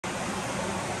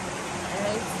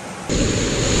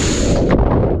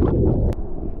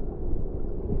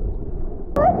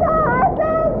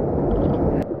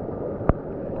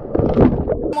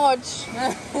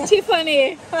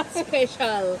Tiffany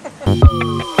special.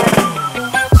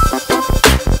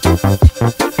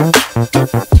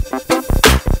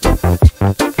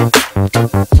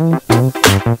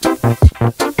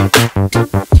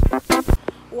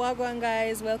 Wagwan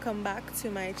guys, welcome back to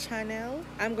my channel.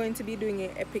 I'm going to be doing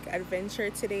an epic adventure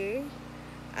today,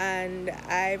 and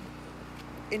I've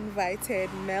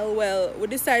invited Mel. Well, we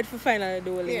decided for finally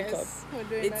do a link up. We're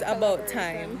doing it's about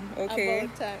time, okay?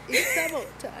 About time. It's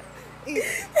about time.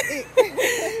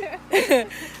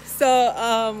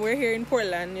 So we're here in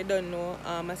Portland, you don't know.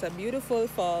 It's a beautiful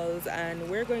falls, and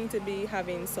we're going to be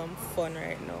having some fun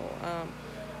right now.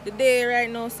 The day right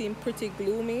now seems pretty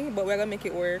gloomy, but we're gonna make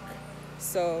it work.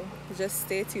 So just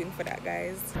stay tuned for that,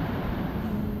 guys.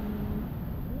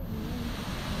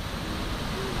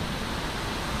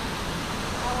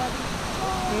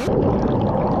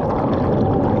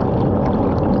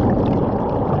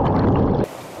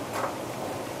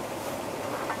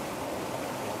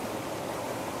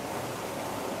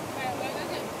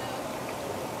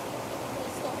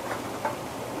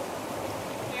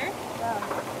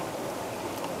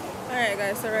 Alright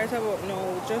guys, so right about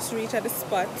now we just reached at the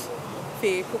spot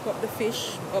to cook up the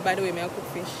fish. Oh, by the way, I'll cook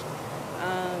fish.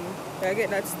 I'll get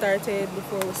that started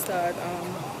before we start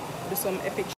do some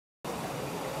epic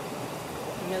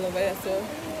meal over here. So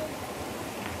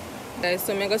guys,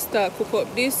 so I'm gonna start cook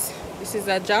up this. This is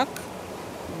a jack,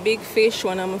 big fish,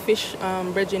 one of my fish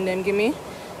brethren them give me.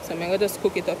 So I'm gonna just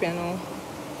cook it up, you know,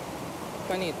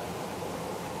 on it.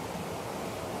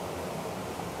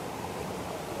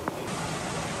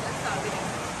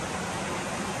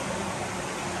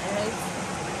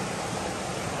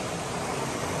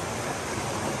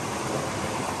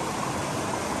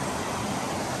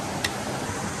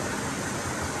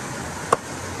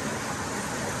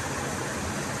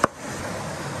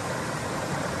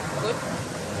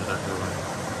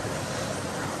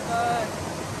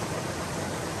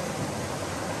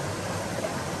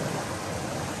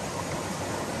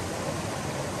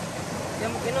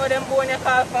 You know them bone you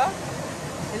call for?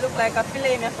 It look like a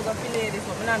fillet. I forgot fillet this,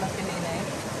 but not a fillet now.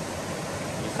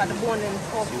 Because the bone them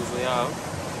tough. Usually have.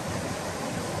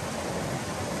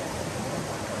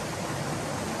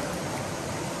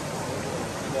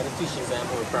 You got the tissues and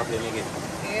more probably make it.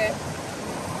 Yeah.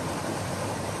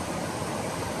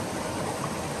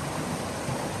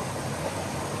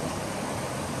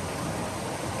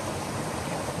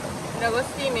 I'm going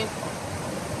to steam it.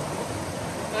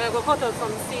 I'm going to cut out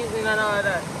some seasoning and all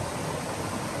that.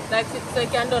 Like so it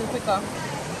can done quicker.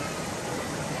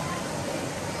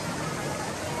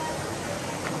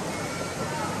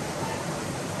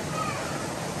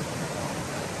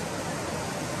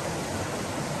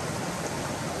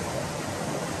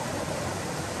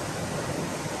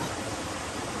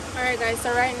 Alright guys,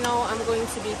 so right now I'm going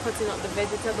to be cutting up the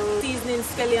vegetables, seasoning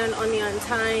scallion, onion,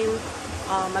 thyme,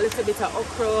 a little bit of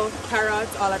okra,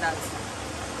 carrots, all of that.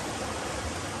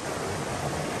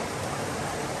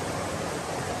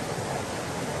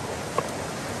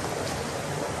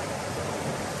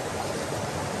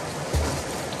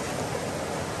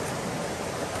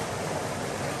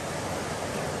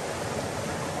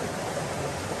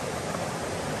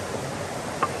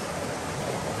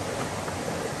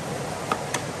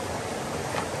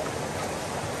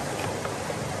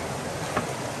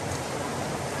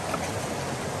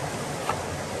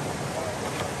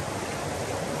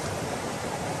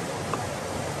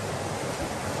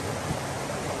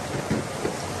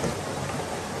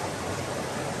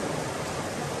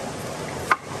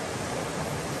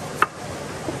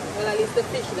 Well, at least the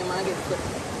fish, they might get cooked.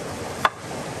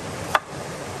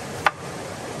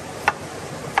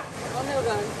 Oh, milk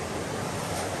gun.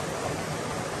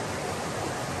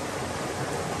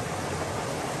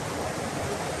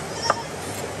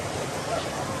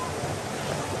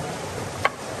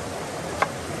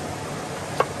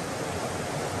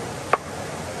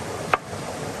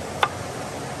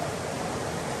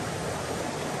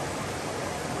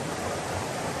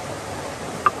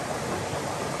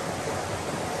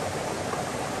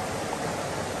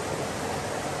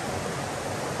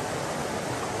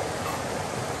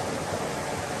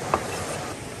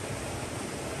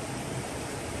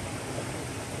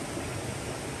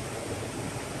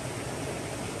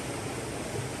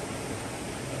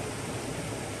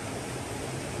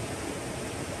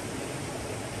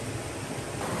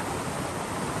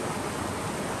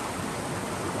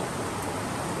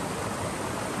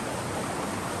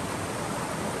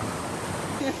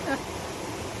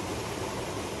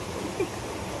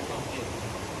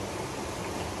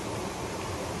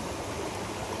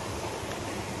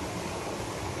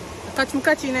 Catch me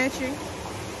catching it.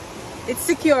 It's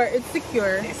secure. It's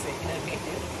secure.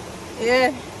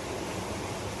 Yeah.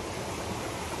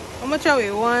 How much are we?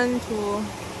 1, 2.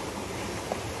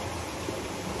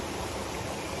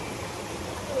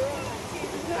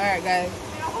 Alright guys.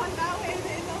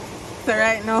 So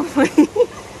right now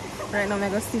right now I'm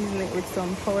gonna season it with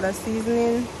some powder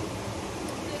seasoning.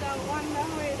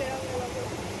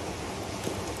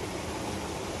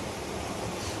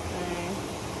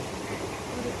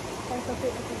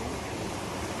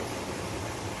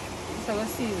 So I'm gonna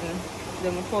season.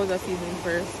 Then we powder seasoning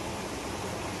first.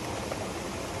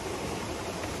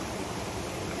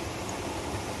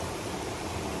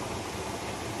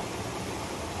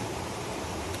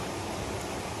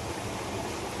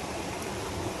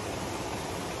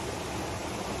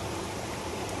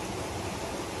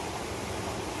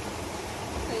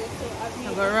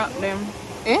 I'm gonna wrap them.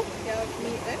 Eh?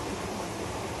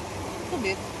 Little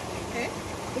bit. Eh?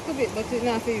 Little bit, but it's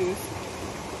not for use.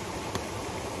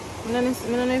 I don't know if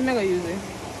I'm gonna use it.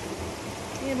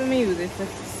 Yeah, but I use it for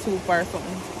soup or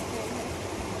something.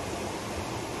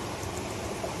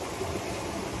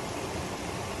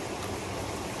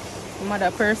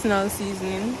 Mother personal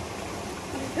seasoning.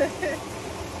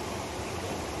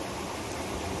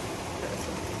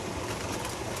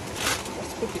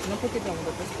 Just put it, not put it down,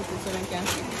 but just put it so I can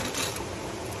see.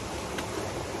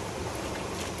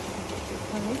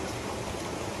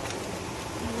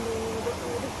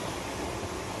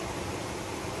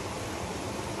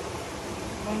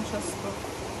 Bunch of stuff.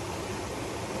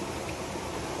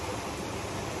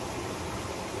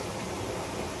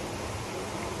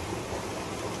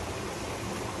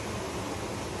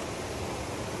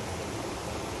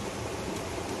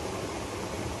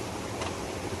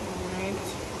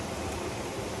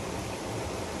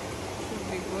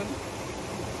 Good.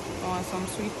 I want some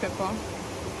sweet pepper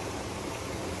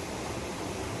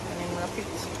and then wrap it,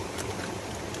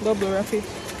 double wrap it.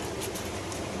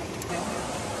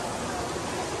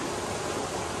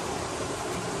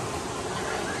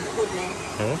 Good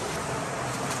now.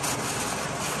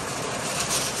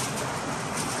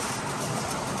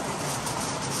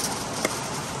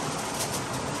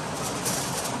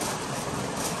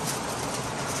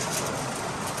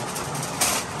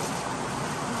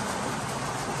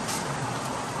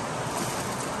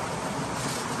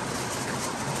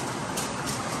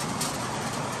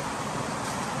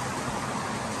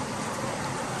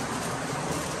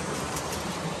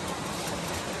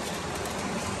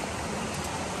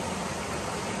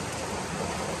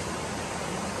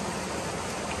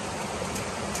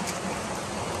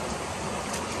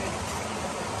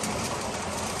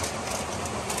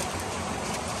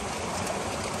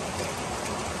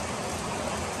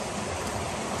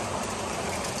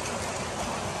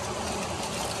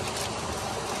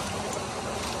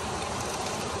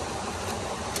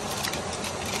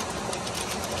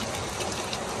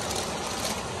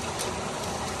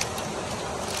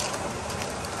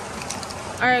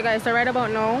 Alright guys, so right about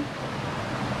now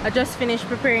I just finished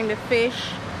preparing the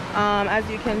fish. As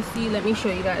you can see, let me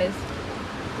show you guys.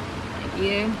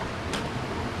 Yeah,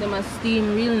 they must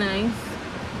steam real nice.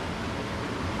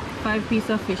 5 pieces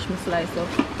of fish me slice up.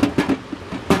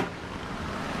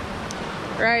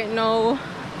 Right now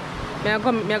I'm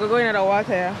gonna go in the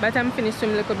water. By the time I finish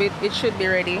swimming a little bit, it should be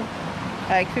ready,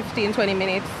 like 15-20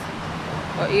 minutes.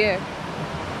 But yeah,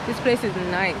 this place is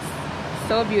nice,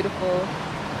 so beautiful.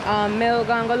 Mel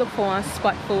gonna go look for one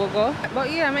spot for we go.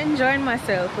 But yeah, I'm enjoying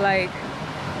myself, like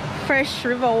fresh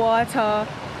river water,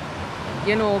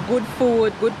 you know, good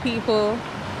food, good people.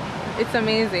 It's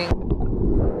amazing.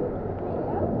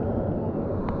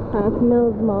 That's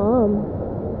Mel's mom.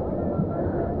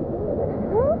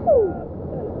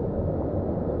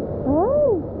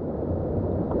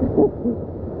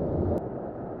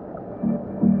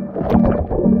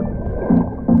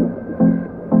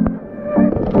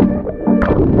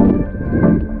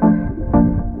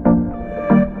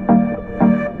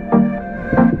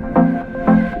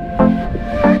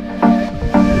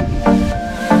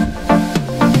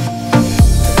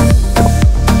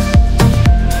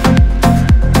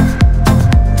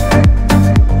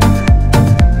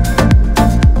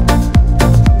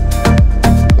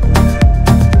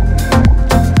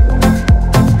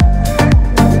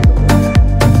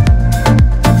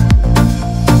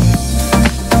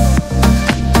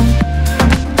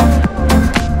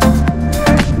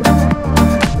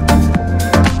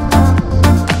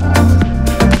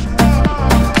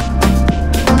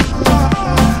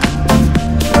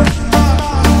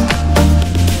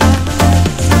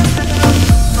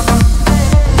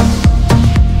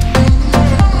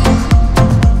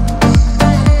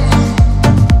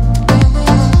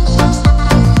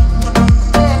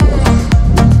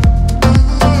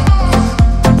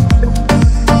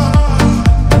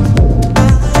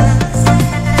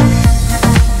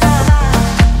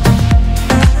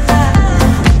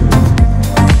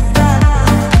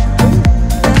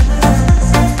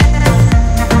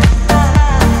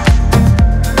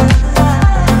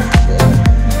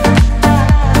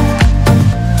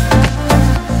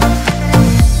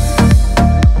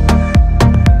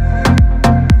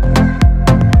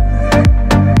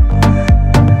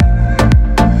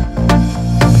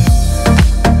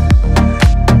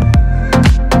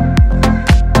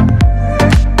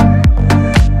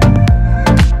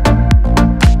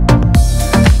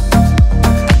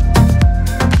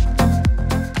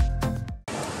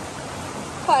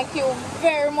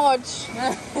 much.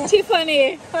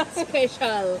 Tiffany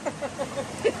special.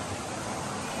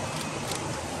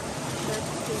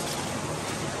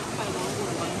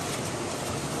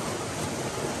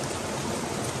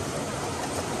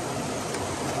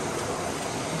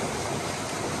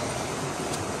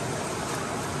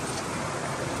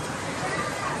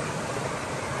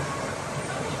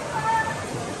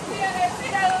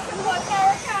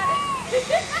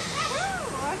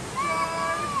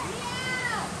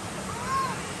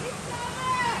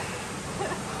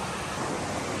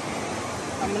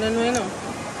 I'm gonna know, you know.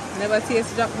 Never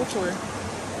tasted that before.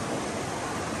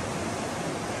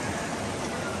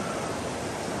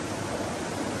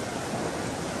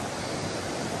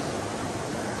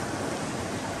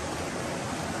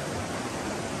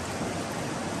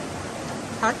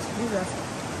 Hot, Jesus.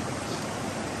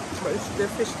 But it's the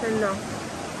fish tender.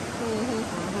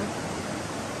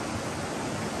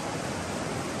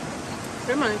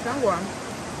 Come on, you can go on.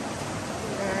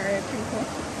 Alright, people.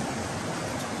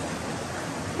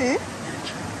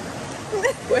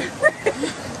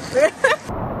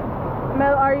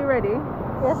 Mel, are you ready?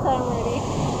 Yes, I'm ready.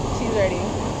 She's ready.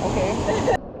 Okay.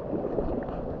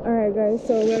 Alright guys,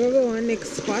 so we're gonna go on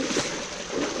next spot.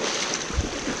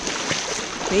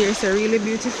 Here's a really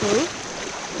beautiful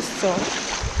so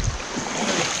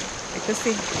you can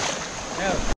see.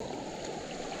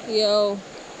 Yo.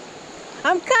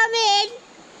 I'm coming!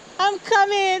 I'm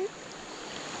coming!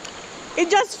 It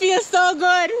just feels so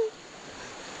good.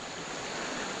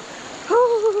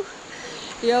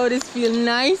 Yo, this feels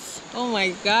nice. Oh my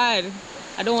god.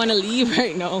 I don't want to leave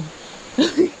right now.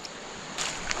 If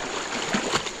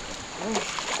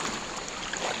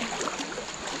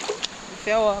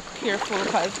you walk careful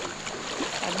because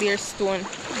a bare stone.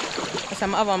 Because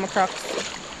I'm having my cracks.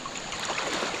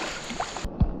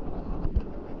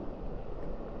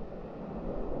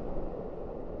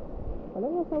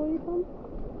 Hello, where you from?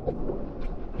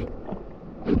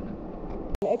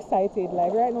 I'm excited.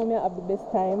 Like right now, I have the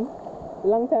best time.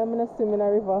 Long time I'm not swim in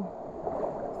a river.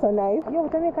 So nice. Yo,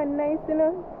 to make a nice, you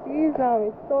know. Jeez, now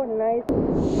it's so nice.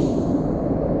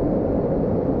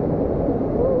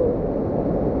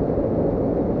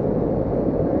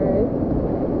 Alright.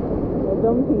 We're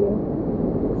jumping.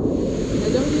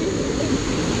 We're jumping.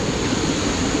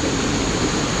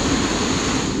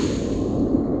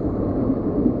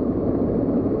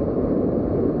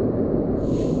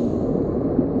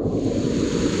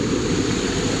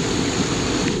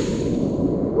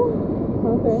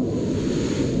 Okay.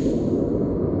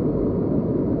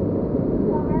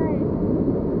 Alright.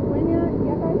 When you're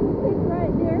going to sit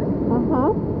right there,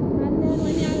 and then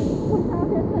when you push out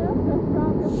yourself, just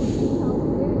drop your foot out.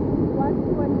 Watch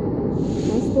what you do.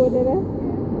 I'm still there.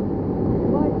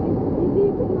 But it's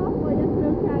deep enough where you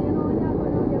still can, you know, when you're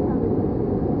going out, you're probably good.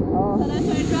 Oh. So that's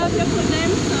why you drop your foot then,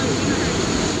 so you're gonna hurt.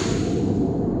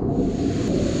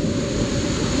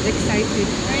 Excited.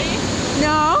 Ready?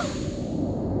 No.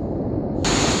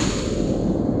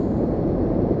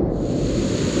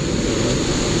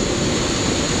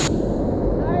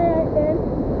 Alright then.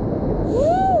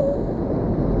 Woo!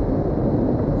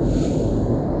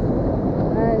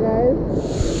 Alright guys.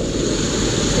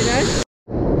 See that?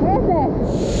 Where's it?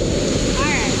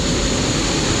 Alright.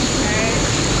 Alright.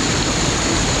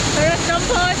 So let's jump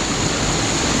on.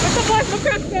 What's the boys for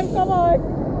crack them? Come on.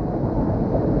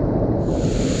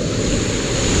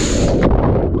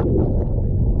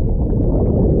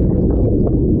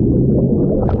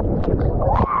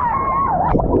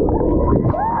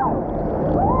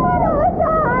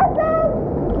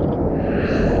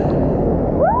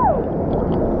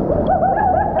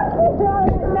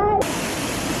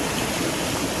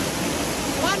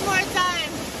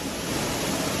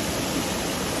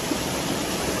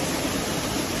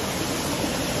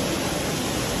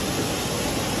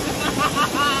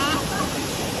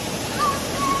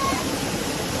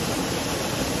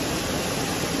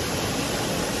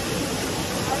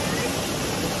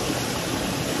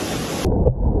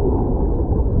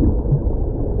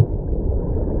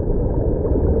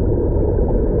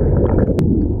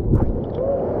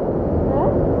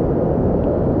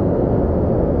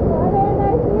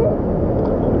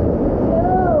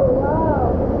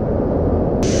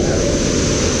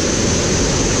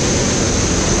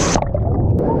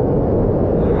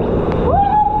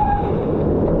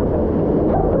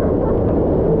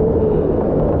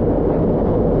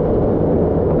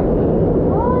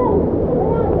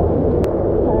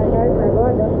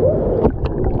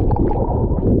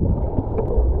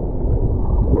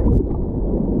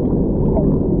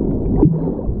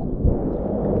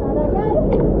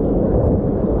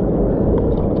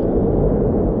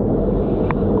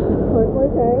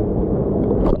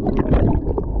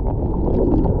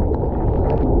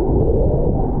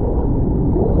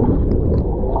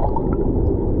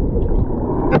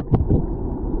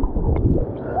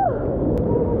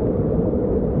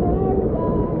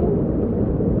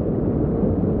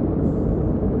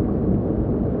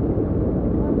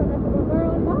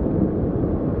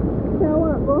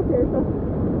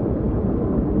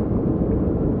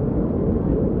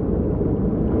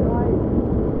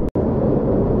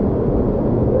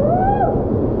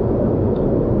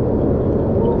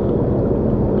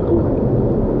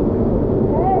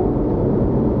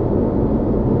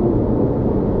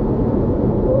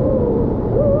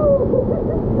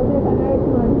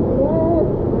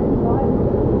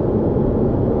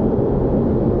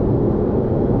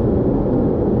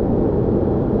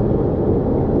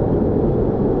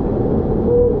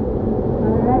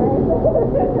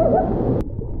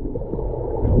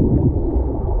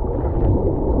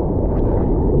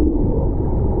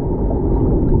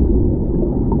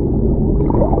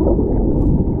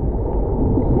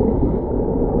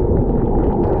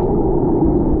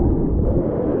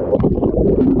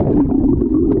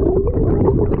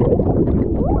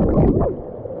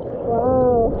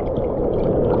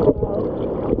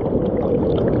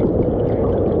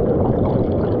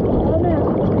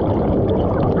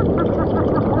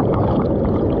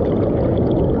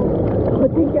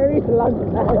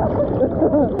 lunchtime.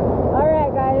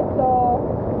 Alright guys, so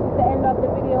it's the end of the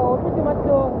video. Pretty much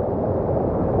do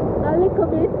a little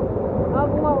bit of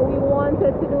what we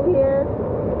wanted to do here,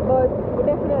 but we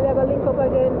definitely are gonna link up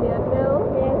again, me and Mel.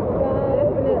 Yes, guys.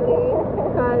 Definitely.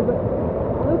 Because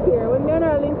look here, when me and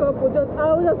her link up, I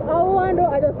want to do,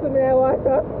 I just swim in the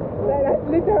water. Like that's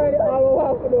literally all we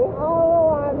want to do. All we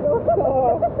want to do.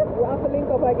 So we have to link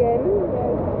up again.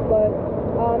 Yes. But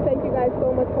thank you guys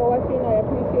so much for watching. I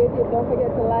appreciate it. Don't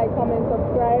forget to like, comment,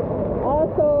 subscribe.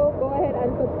 Also, go ahead and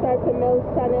subscribe to Mel's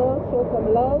channel. Show some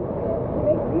love.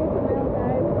 Mixbeautymel,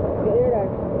 guys. You hear that?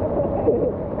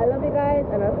 I love you guys,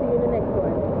 and I'll